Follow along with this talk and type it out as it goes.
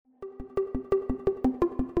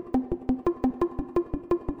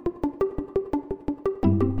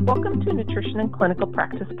Welcome to Nutrition and Clinical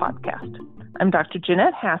Practice Podcast. I'm Dr.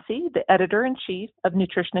 Jeanette Hasse, the Editor-in-Chief of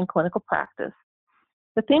Nutrition and Clinical Practice.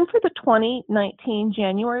 The theme for the 2019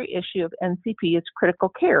 January issue of NCP is critical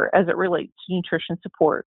care as it relates to nutrition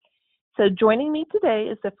support. So joining me today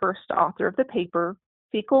is the first author of the paper,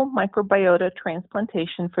 Fecal Microbiota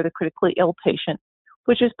Transplantation for the Critically Ill Patient,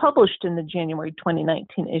 which is published in the January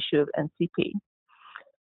 2019 issue of NCP.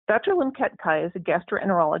 Dr. Lim Ketkay is a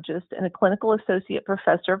gastroenterologist and a clinical associate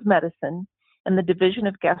professor of medicine in the Division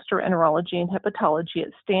of Gastroenterology and Hepatology at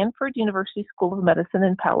Stanford University School of Medicine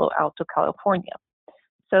in Palo Alto, California.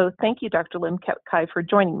 So thank you, Dr. Lim Ketkay, for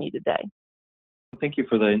joining me today. Thank you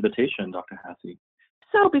for the invitation, Dr. Hasse.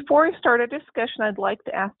 So before we start our discussion, I'd like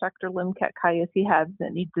to ask Dr. Lim Ketkay if he has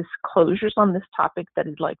any disclosures on this topic that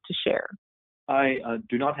he'd like to share. I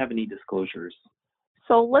do not have any disclosures.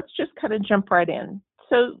 So let's just kind of jump right in.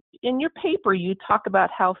 So in your paper, you talk about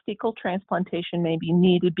how fecal transplantation may be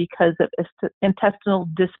needed because of intestinal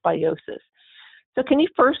dysbiosis. So can you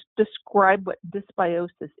first describe what dysbiosis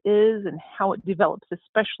is and how it develops,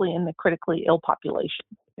 especially in the critically ill population?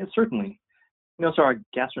 Yes, certainly. So our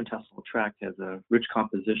gastrointestinal tract has a rich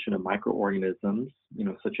composition of microorganisms,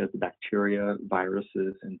 such as bacteria,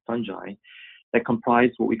 viruses, and fungi that comprise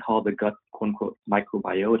what we call the gut, quote-unquote,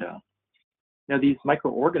 microbiota. Now, these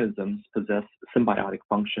microorganisms possess symbiotic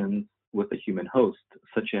functions with the human host,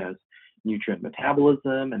 such as nutrient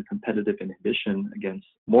metabolism and competitive inhibition against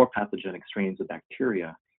more pathogenic strains of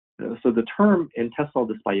bacteria. So the term intestinal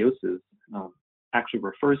dysbiosis actually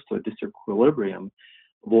refers to a disequilibrium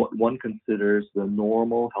of what one considers the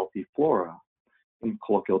normal healthy flora. In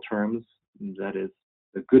colloquial terms, that is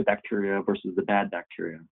the good bacteria versus the bad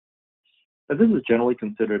bacteria. Now, this is generally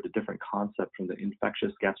considered a different concept from the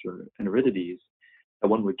infectious gastroenteritis that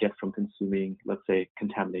one would get from consuming, let's say,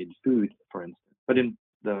 contaminated food, for instance. But in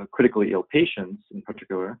the critically ill patients in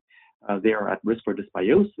particular, they are at risk for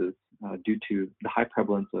dysbiosis due to the high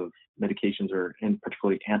prevalence of medications or in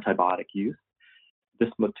particularly antibiotic use,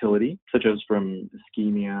 dysmotility, such as from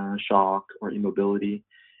ischemia, shock, or immobility,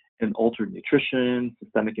 and altered nutrition,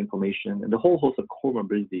 systemic inflammation, and the whole host of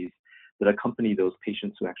comorbidities that accompany those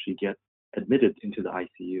patients who actually get admitted into the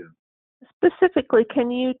ICU. Specifically, can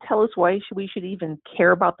you tell us why we should even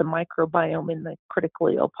care about the microbiome in the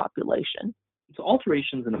critically ill population? So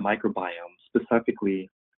alterations in the microbiome, specifically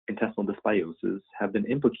intestinal dysbiosis, have been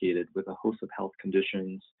implicated with a host of health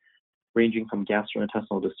conditions ranging from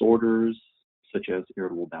gastrointestinal disorders, such as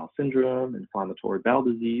irritable bowel syndrome, inflammatory bowel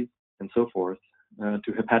disease, and so forth,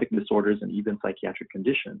 to hepatic disorders and even psychiatric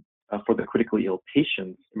conditions. For the critically ill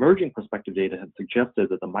patients, emerging prospective data have suggested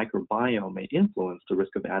that the microbiome may influence the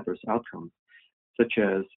risk of adverse outcomes, such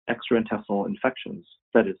as extraintestinal infections,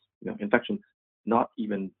 that is, infections not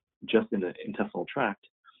even just in the intestinal tract,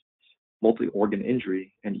 multi-organ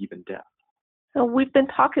injury, and even death. So we've been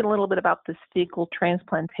talking a little bit about this fecal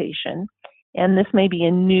transplantation, and this may be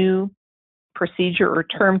a new procedure or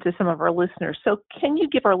term to some of our listeners. So can you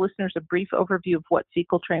give our listeners a brief overview of what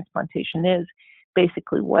fecal transplantation is?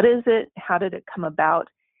 Basically, what is it? How did it come about?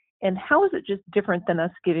 And how is it just different than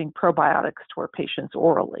us giving probiotics to our patients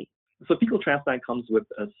orally? So fecal transplant comes with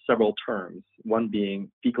several terms, one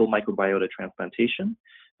being fecal microbiota transplantation,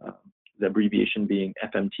 the abbreviation being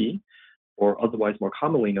FMT, or otherwise more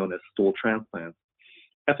commonly known as stool transplants.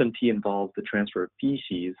 FMT involves the transfer of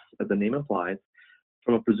feces, as the name implies,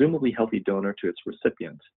 from a presumably healthy donor to its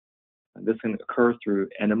recipient. And this can occur through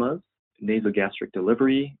enemas, nasogastric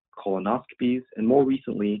delivery, colonoscopies, and more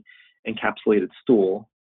recently, encapsulated stool,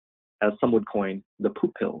 as some would coin the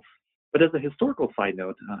poop pills. But as a historical side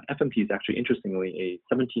note, FMT is actually interestingly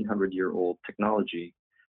a 1700-year-old technology.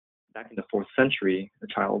 Back in the 4th century, a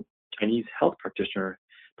Chinese health practitioner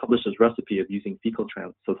published his recipe of using fecal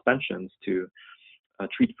suspensions to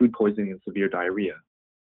treat food poisoning and severe diarrhea.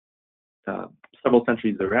 Several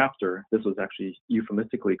centuries thereafter, this was actually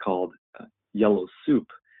euphemistically called yellow soup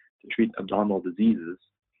to treat abdominal diseases.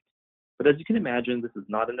 But as you can imagine, this is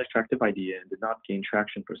not an attractive idea and did not gain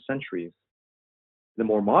traction for centuries. In the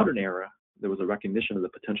more modern era, there was a recognition of the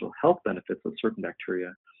potential health benefits of certain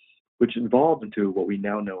bacteria, which evolved into what we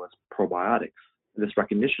now know as probiotics. This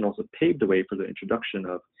recognition also paved the way for the introduction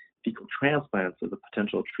of fecal transplants as a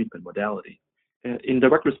potential treatment modality. In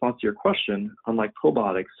direct response to your question, unlike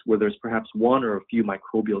probiotics, where there's perhaps one or a few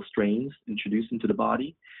microbial strains introduced into the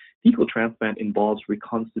body, fecal transplant involves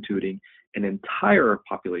reconstituting an entire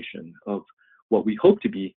population of what we hope to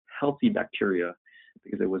be healthy bacteria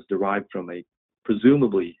because it was derived from a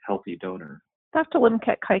presumably healthy donor. Dr. Lim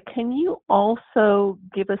Ketkay, can you also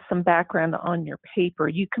give us some background on your paper?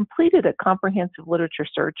 You completed a comprehensive literature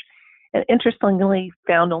search and interestingly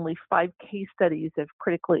found only 5 case studies of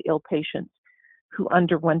critically ill patients who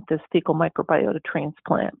underwent this fecal microbiota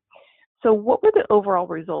transplant. So what were the overall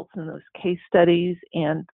results in those case studies?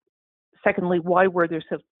 And secondly, why were there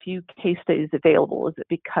so few case studies available? Is it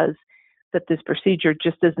because that this procedure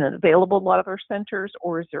just isn't available at a lot of our centers,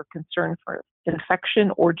 or is there concern for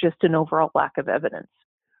infection, or just an overall lack of evidence?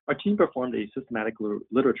 Our team performed a systematic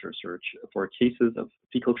literature search for cases of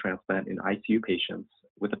fecal transplant in ICU patients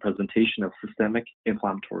with a presentation of systemic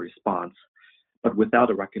inflammatory response, but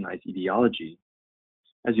without a recognized etiology.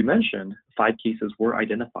 As you mentioned, 5 cases were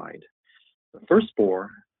identified. The first 4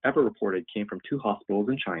 ever reported came from 2 hospitals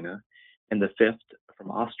in China, and the 5th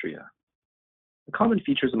from Austria. The common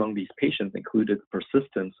features among these patients included the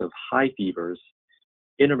persistence of high fevers,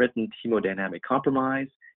 intermittent hemodynamic compromise,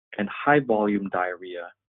 and high volume diarrhea,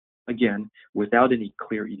 again, without any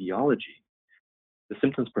clear etiology. The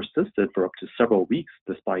symptoms persisted for up to several weeks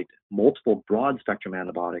despite multiple broad spectrum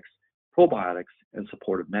antibiotics, probiotics, and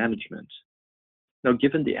supportive management. Now,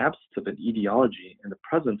 given the absence of an etiology and the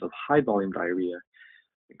presence of high volume diarrhea,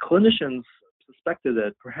 clinicians suspected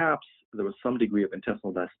that perhaps there was some degree of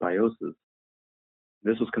intestinal dysbiosis.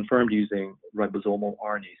 This was confirmed using ribosomal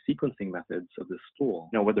RNA sequencing methods of the stool.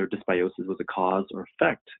 Now, whether dysbiosis was a cause or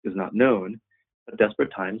effect is not known, but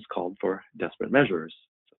desperate times called for desperate measures.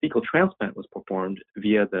 Fecal transplant was performed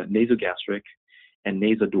via the nasogastric and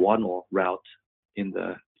nasoduodenal route in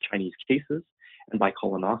the Chinese cases and by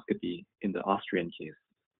colonoscopy in the Austrian case.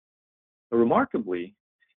 But remarkably,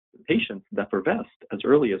 the patients effervesced as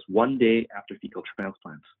early as 1 day after fecal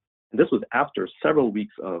transplant, and this was after several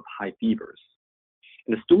weeks of high fevers.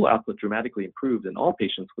 And the stool output dramatically improved in all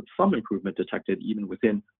patients, with some improvement detected even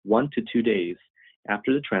within 1 to 2 days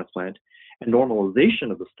after the transplant, and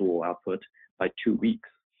normalization of the stool output by 2 weeks.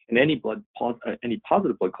 And any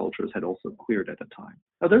positive blood cultures had also cleared at the time.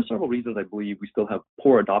 Now, there are several reasons I believe we still have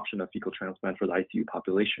poor adoption of fecal transplant for the ICU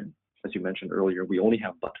population. As you mentioned earlier, we only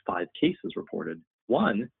have but 5 cases reported.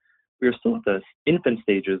 One, we are still at the infant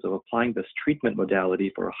stages of applying this treatment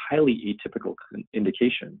modality for a highly atypical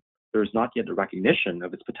indication. There is not yet a recognition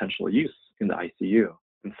of its potential use in the ICU.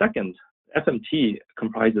 And second, FMT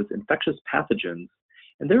comprises infectious pathogens,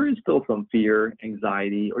 and there is still some fear,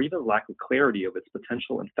 anxiety, or even lack of clarity of its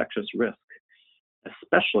potential infectious risk,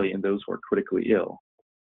 especially in those who are critically ill.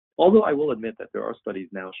 Although I will admit that there are studies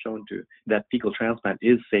now shown that fecal transplant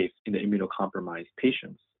is safe in the immunocompromised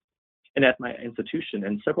patients. And at my institution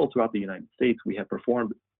and several throughout the United States, we have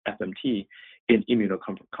performed FMT in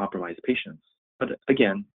immunocompromised patients. But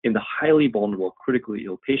again, in the highly vulnerable, critically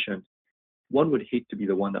ill patient, one would hate to be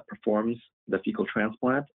the one that performs the fecal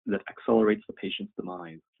transplant that accelerates the patient's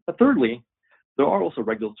demise. But thirdly, there are also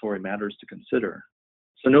regulatory matters to consider.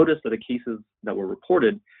 So notice that the cases that were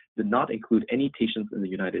reported did not include any patients in the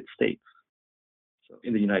United States. So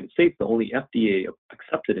in the United States, the only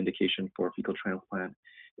FDA-accepted indication for fecal transplant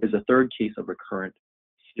is a 3rd case of recurrent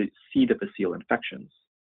C. difficile infections.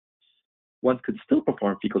 One could still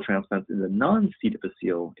perform fecal transplants in the non-C.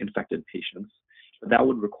 difficile infected patients, but that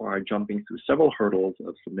would require jumping through several hurdles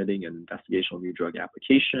of submitting an investigational new drug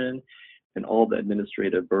application and all the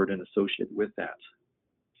administrative burden associated with that.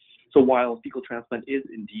 So while fecal transplant is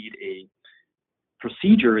indeed a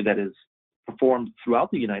procedure that is performed throughout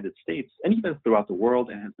the United States and even throughout the world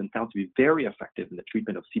and has been found to be very effective in the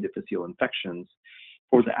treatment of C. difficile infections,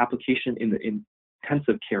 for the application in the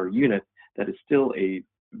intensive care unit, that is still a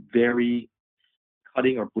very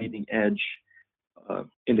cutting or bleeding edge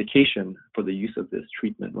indication for the use of this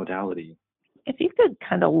treatment modality. If you could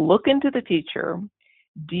kind of look into the future,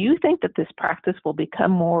 do you think that this practice will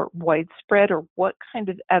become more widespread, or what kind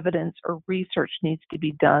of evidence or research needs to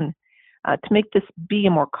be done to make this be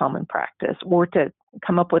a more common practice, or to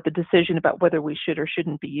come up with a decision about whether we should or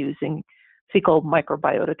shouldn't be using fecal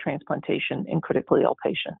microbiota transplantation in critically ill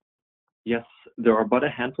patients? Yes, there are but a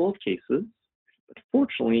handful of cases, but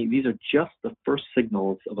fortunately, these are just the first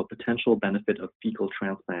signals of a potential benefit of fecal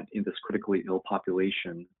transplant in this critically ill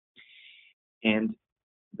population. And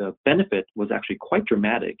the benefit was actually quite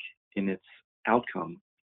dramatic in its outcome.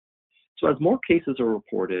 So as more cases are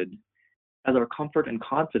reported, as our comfort and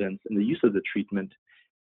confidence in the use of the treatment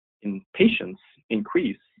in patients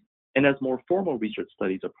increase, and as more formal research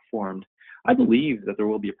studies are performed, I believe that there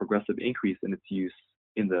will be a progressive increase in its use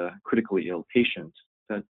in the critically ill patient.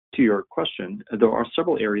 To your question, there are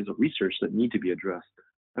several areas of research that need to be addressed.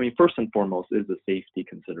 I mean, first and foremost is the safety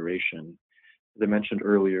consideration. As I mentioned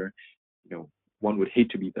earlier, one would hate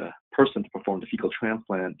to be the person to perform the fecal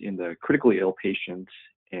transplant in the critically ill patient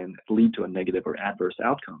and lead to a negative or adverse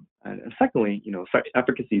outcome. And secondly,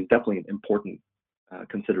 efficacy is definitely an important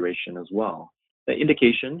consideration as well. The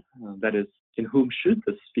indication, that is, in whom should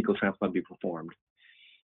this fecal transplant be performed?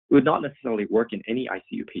 It would not necessarily work in any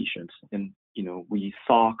ICU patient, and we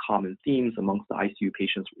saw common themes amongst the ICU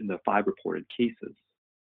patients in the 5 reported cases.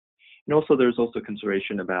 And also, there's also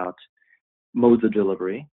consideration about modes of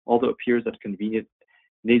delivery. Although it appears that convenient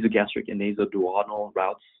nasogastric and nasoduodenal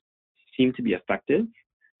routes seem to be effective,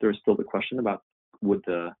 there is still the question about would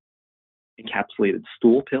the encapsulated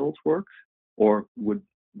stool pills work, or would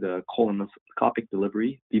the colonoscopic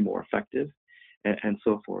delivery be more effective, and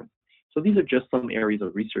so forth. So these are just some areas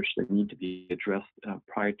of research that need to be addressed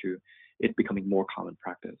prior to it becoming more common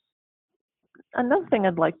practice. Another thing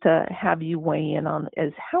I'd like to have you weigh in on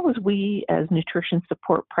is how, as we as nutrition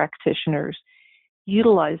support practitioners,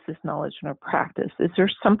 utilize this knowledge in our practice? Is there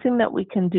something that we can do